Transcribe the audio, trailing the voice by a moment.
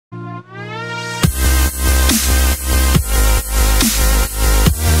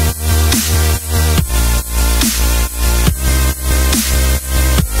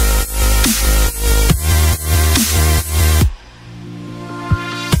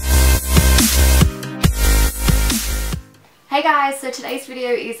Hey guys, so today's video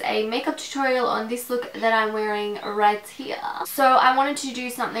is a makeup tutorial on this look that I'm wearing right here. So I wanted to do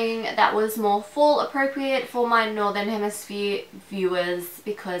something that was more fall appropriate for my Northern Hemisphere viewers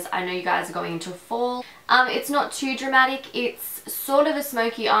because I know you guys are going into fall. It's not too dramatic, it's sort of a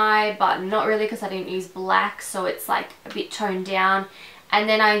smoky eye but not really because I didn't use black, so it's like a bit toned down. And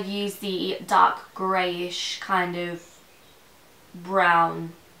then I use the dark greyish kind of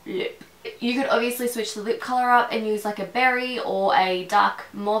brown lip. You could obviously switch the lip colour up and use like a berry or a dark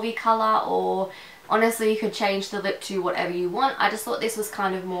mauvey colour, or honestly you could change the lip to whatever you want. I just thought this was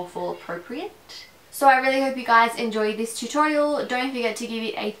kind of more fall appropriate. So I really hope you guys enjoyed this tutorial. Don't forget to give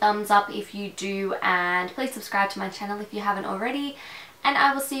it a thumbs up if you do, and please subscribe to my channel if you haven't already. And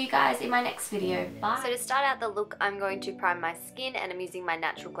I will see you guys in my next video. Bye. So to start out the look, I'm going to prime my skin and I'm using my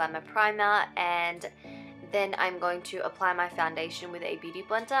Natural Glamour primer, and then I'm going to apply my foundation with a beauty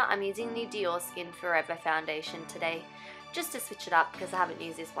blender. I'm using the Dior Skin Forever foundation today just to switch it up because I haven't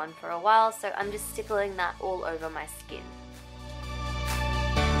used this one for a while, so I'm just stippling that all over my skin.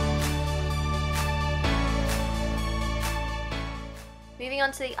 Moving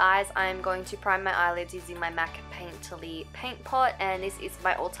on to the eyes, I'm going to prime my eyelids using my MAC Painterly Paint Pot, and this is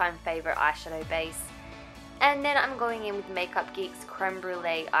my all-time favourite eyeshadow base. And then I'm going in with Makeup Geek's Creme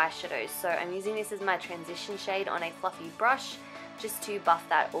Brulee eyeshadows. So I'm using this as my transition shade on a fluffy brush just to buff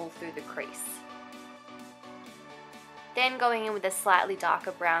that all through the crease. Then going in with a slightly darker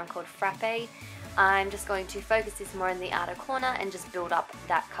brown called Frappe, I'm just going to focus this more in the outer corner and just build up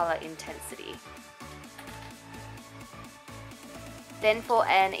that colour intensity. Then for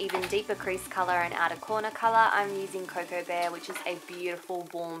an even deeper crease colour and outer corner colour, I'm using Cocoa Bear, which is a beautiful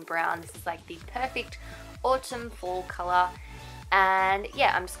warm brown. This is like the perfect autumn fall colour, and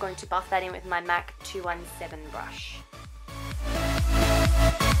yeah, I'm just going to buff that in with my MAC 217 brush.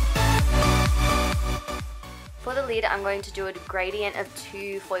 For the lid, I'm going to do a gradient of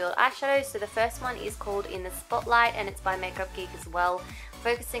two foiled eyeshadows. So the first one is called In the Spotlight and it's by Makeup Geek as well,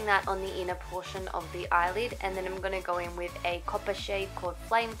 focusing that on the inner portion of the eyelid. And then I'm going to go in with a copper shade called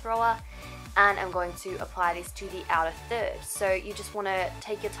Flamethrower, and I'm going to apply this to the outer third. So you just want to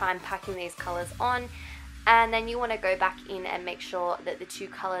take your time packing these colours on, and then you want to go back in and make sure that the two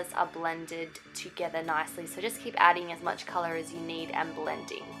colours are blended together nicely. So just keep adding as much colour as you need and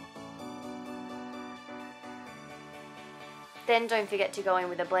blending. Then don't forget to go in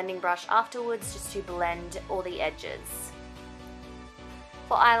with a blending brush afterwards just to blend all the edges.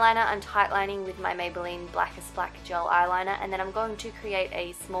 For eyeliner, I'm tightlining with my Maybelline Blackest Black Gel Eyeliner, and then I'm going to create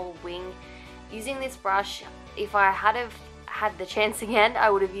a small wing using this brush. If I had the chance again, I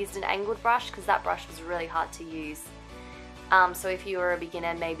would have used an angled brush because that brush was really hard to use. So if you were a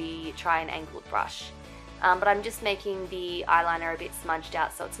beginner, maybe try an angled brush. But I'm just making the eyeliner a bit smudged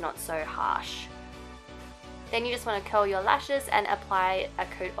out so it's not so harsh. Then you just want to curl your lashes and apply a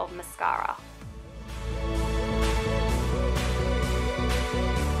coat of mascara.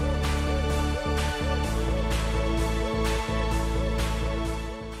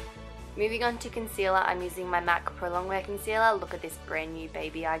 Moving on to concealer, I'm using my MAC Pro Longwear concealer. Look at this brand new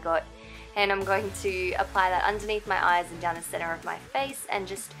baby I got. And I'm going to apply that underneath my eyes and down the center of my face, and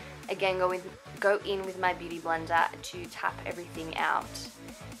just again go in with my beauty blender to tap everything out.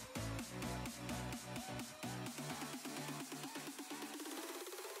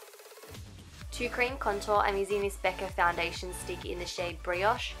 To cream contour, I'm using this Becca foundation stick in the shade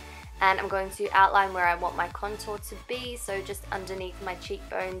Brioche, and I'm going to outline where I want my contour to be, so just underneath my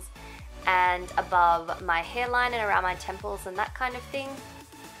cheekbones and above my hairline and around my temples and that kind of thing.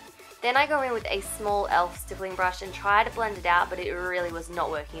 Then I go in with a small e.l.f. stippling brush and try to blend it out, but it really was not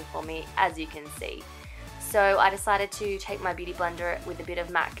working for me, as you can see. So I decided to take my beauty blender with a bit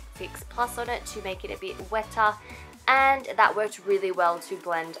of MAC Fix Plus on it to make it a bit wetter, and that worked really well to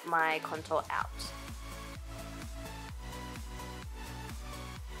blend my contour out.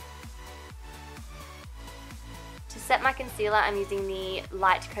 To set my concealer, I'm using the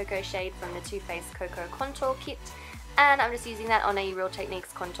light cocoa shade from the Too Faced Cocoa Contour Kit, and I'm just using that on a Real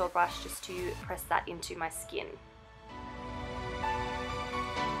Techniques contour brush just to press that into my skin.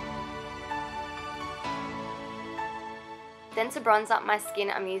 Then to bronze up my skin,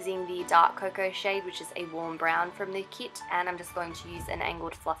 I'm using the dark cocoa shade, which is a warm brown from the kit, and I'm just going to use an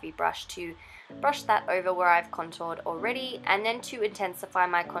angled fluffy brush to brush that over where I've contoured already. And then to intensify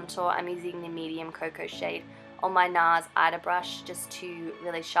my contour, I'm using the medium cocoa shade on my NARS Ida brush just to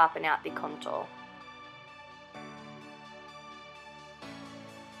really sharpen out the contour.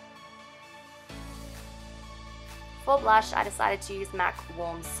 For blush, I decided to use MAC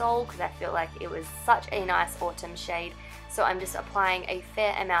Warm Soul because I feel like it was such a nice autumn shade, so I'm just applying a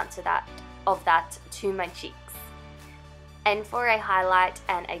fair amount of that to my cheeks. And for a highlight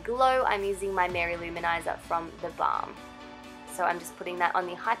and a glow, I'm using my Mary Luminizer from the Balm. So I'm just putting that on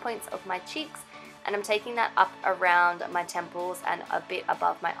the high points of my cheeks, and I'm taking that up around my temples and a bit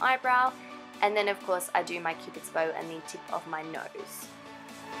above my eyebrow. And then of course I do my Cupid's bow and the tip of my nose.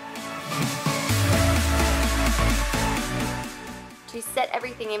 To set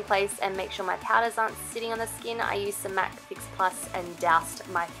everything in place and make sure my powders aren't sitting on the skin, I used some MAC Fix Plus and doused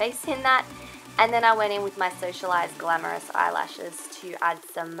my face in that. And then I went in with my Socialized Glamorous eyelashes to add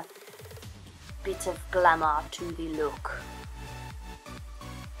some bit of glamour to the look.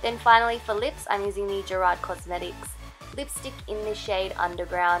 Then finally for lips, I'm using the Gerard Cosmetics lipstick in the shade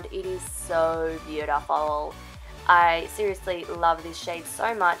Underground. It is so beautiful. I seriously love this shade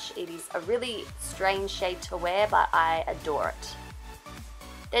so much. It is a really strange shade to wear, but I adore it.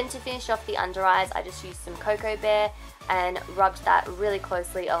 Then to finish off the under eyes, I just used some Cocoa Bear and rubbed that really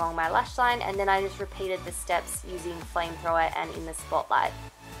closely along my lash line, and then I just repeated the steps using Flamethrower and in the Spotlight.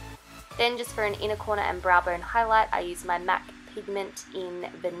 Then just for an inner corner and brow bone highlight, I used my MAC Pigment in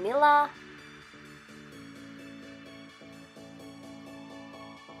Vanilla.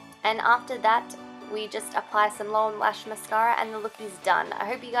 And after that, we just apply some Long Lash Mascara and the look is done. I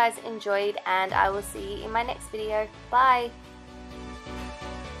hope you guys enjoyed, and I will see you in my next video. Bye!